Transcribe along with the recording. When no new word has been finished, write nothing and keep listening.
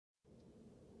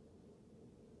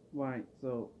Right,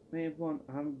 so hey everyone,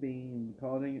 I haven't been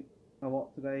recording a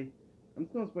lot today. I'm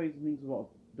just gonna explain some things what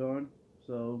I've done.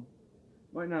 So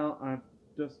right now I've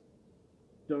just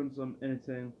done some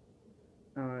editing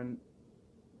and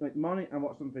like morning I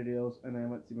watched some videos and then I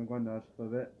went to see my granddad for a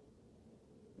bit.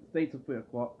 Stayed till 3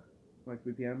 o'clock, like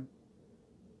 3 p.m.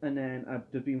 And then I've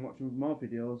just been watching more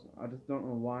videos. I just don't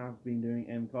know why I've been doing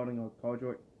any recording or college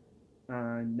work.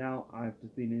 And now I've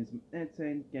just been doing some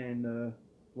editing, getting the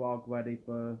vlog ready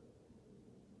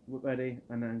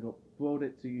and then go upload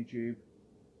it to YouTube.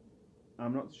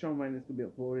 I'm not sure when it's going to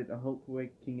be uploaded. I hope we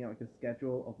can get like a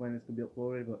schedule of when it's going to be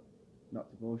uploaded, but not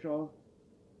too sure.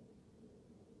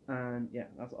 And yeah,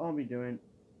 that's all I'll be doing.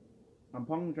 I'm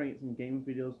probably trying to get some gaming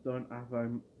videos done after I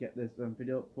get this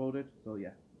video uploaded. So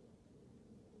yeah,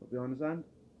 hope you understand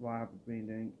why I've been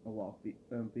doing a lot of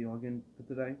vlogging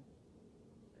for today.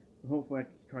 Hopefully I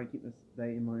can try and keep this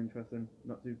day more interesting,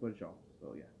 not too short.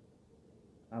 So yeah,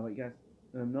 I'll let you guys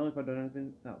know if I've done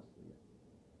anything else. So, yeah,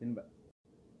 in a bit.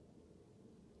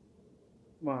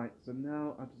 Right, so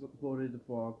now I've just uploaded the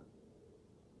vlog.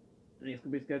 And it's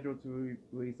going to be scheduled to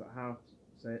release at half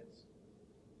 6. So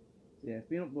yeah, it's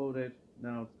been uploaded.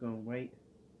 Now it's going to wait.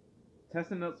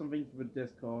 Testing out something for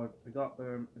Discord. I got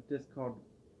a Discord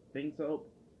thing set up.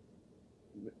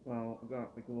 Well, I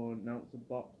got like a little announcer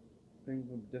bot thing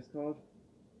from Discord.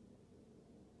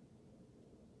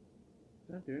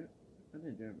 Did I do it? I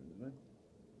didn't do it, did I?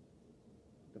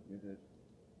 Definitely did.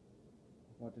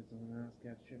 I did something else,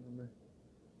 get shit on me.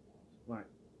 Right.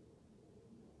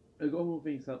 I got a whole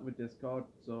thing set up with Discord,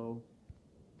 so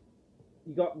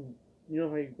you know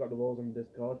how you've got the roles on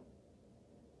Discord?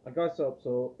 I got set up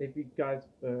so if you guys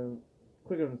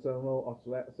click on a certain role or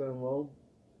select a certain role,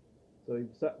 so you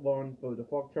set one for the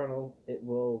vlog channel, it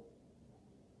will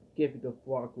give you the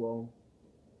vlog role.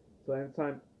 So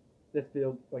anytime this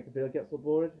video, like a video gets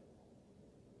uploaded,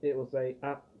 it will say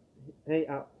hey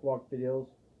at vlog videos,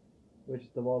 which is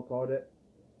the role called it.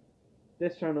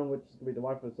 This channel, which is going to be the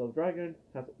Wife of the Silver Dragon,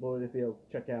 has uploaded a video,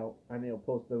 check out, and it'll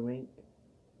post the link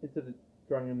into the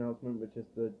dragon announcement, which is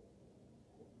the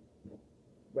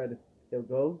where it'll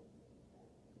go.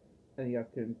 And you guys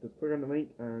can just click on the link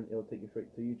and it'll take you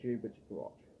straight to YouTube, which you can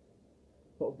watch.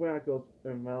 Hopefully that goes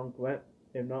around correct.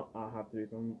 If not, I'll have to do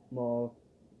some more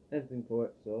editing for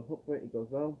it, so hopefully it goes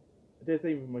well. I did the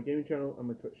same with my gaming channel and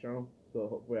my Twitch channel, so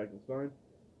hopefully I goes fine.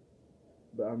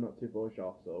 But I'm not too bullish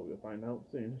off, so we'll find out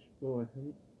soon.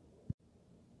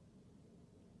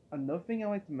 Another thing I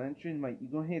like to mention, like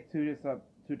you're gonna hear two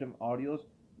different audios.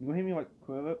 You're gonna hear me like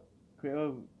clearer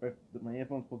with my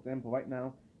earphones plugged in, but right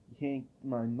now you're hearing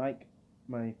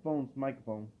my phone's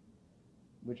microphone,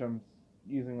 which I'm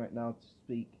using right now to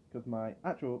speak, because my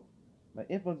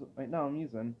earphones right now I'm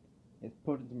using is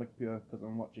put into my computer because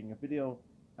I'm watching a video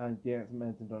and getting some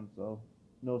editing done, so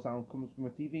no sound comes from a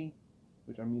TV,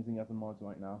 which I'm using as a monitor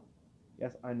right now.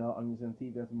 Yes, I know I'm using a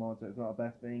TV as a monitor. It's not the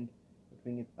best thing. The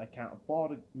thing is, I can't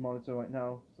afford a monitor right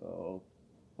now, so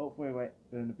hopefully,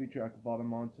 in the future, I can afford a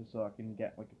monitor so I can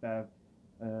get like a better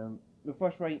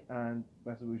refresh rate and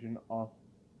resolution of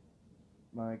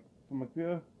my from my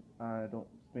computer. I don't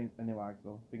experience any lag,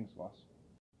 so fingers crossed.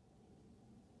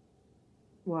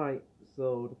 Right,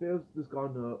 so the video's just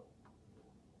gone up.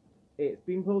 It's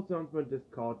been posted onto my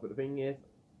Discord, but the thing is,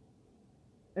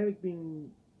 Eric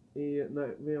being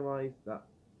realised that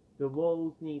the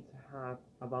roles need to have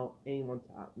about anyone to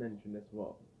mention this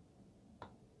role.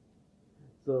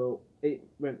 So it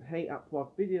went, hey, at Vlog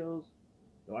Videos,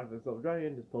 the Life of the Silver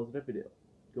Dragon just posted a video.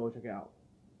 Go check it out.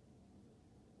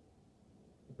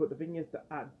 But the thing is, the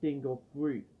ad didn't go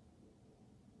through.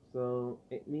 So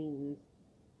it means,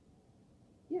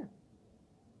 yeah,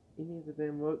 it means it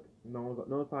didn't work. No one got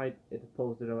notified. It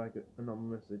posted like a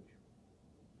normal message.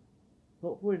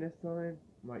 Hopefully this time,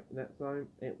 like next time,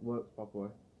 it works properly.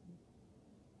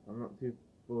 I'm not too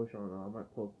bullish on it. I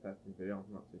might post a testing video.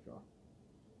 I'm not too sure.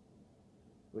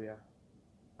 But yeah,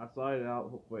 I tried it out.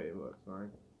 Hopefully it works fine.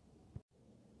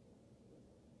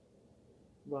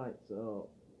 Right, so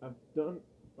I've done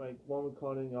like one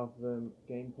recording of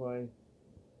gameplay,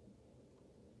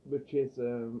 which is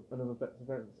another Vector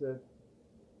Offensive.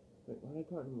 Wait, when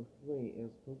I got number 3, it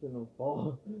was supposed to be number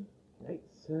 4.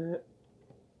 Next, so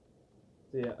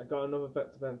yeah, I got another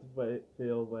Vector Offensive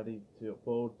video ready to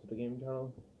upload to the gaming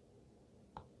channel.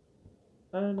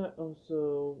 And I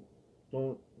also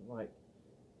don't like,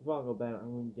 before I go bed,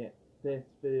 I'm going to get this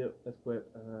video, this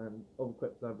clip, and other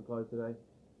clips I've recorded today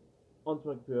onto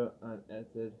my computer and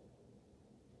edited,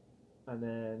 and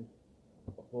then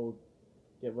upload,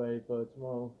 get ready for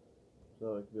tomorrow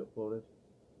so it can be uploaded.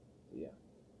 So yeah,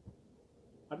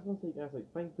 I just want to say guys, like,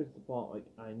 thank you for the support. Like,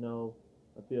 I know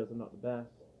my videos are not the best,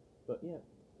 But yeah,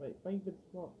 like, thank you for the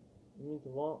support. It means a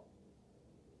lot.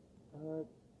 I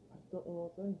don't know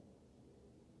what to say.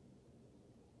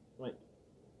 Like,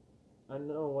 I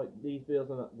know like these videos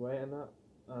are not great and that,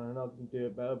 and I know I can do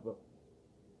it better, but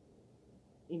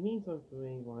it means something for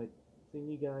me. Like seeing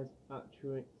you guys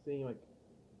actually seeing like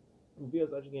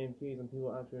videos actually getting views and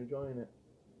people actually enjoying it,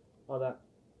 or that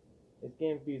it's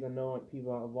getting views. I know like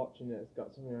people are watching it. It's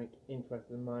got something like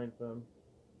interesting in mind for them.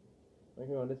 Like,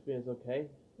 oh, this video's okay.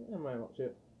 Yeah, I might watch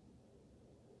it.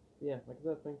 Yeah, like I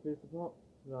said, thank you for the support.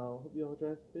 Well, I hope you all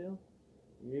enjoyed this video.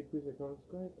 If you please like, comment,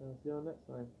 subscribe, and I'll see you all next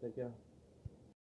time. Take care.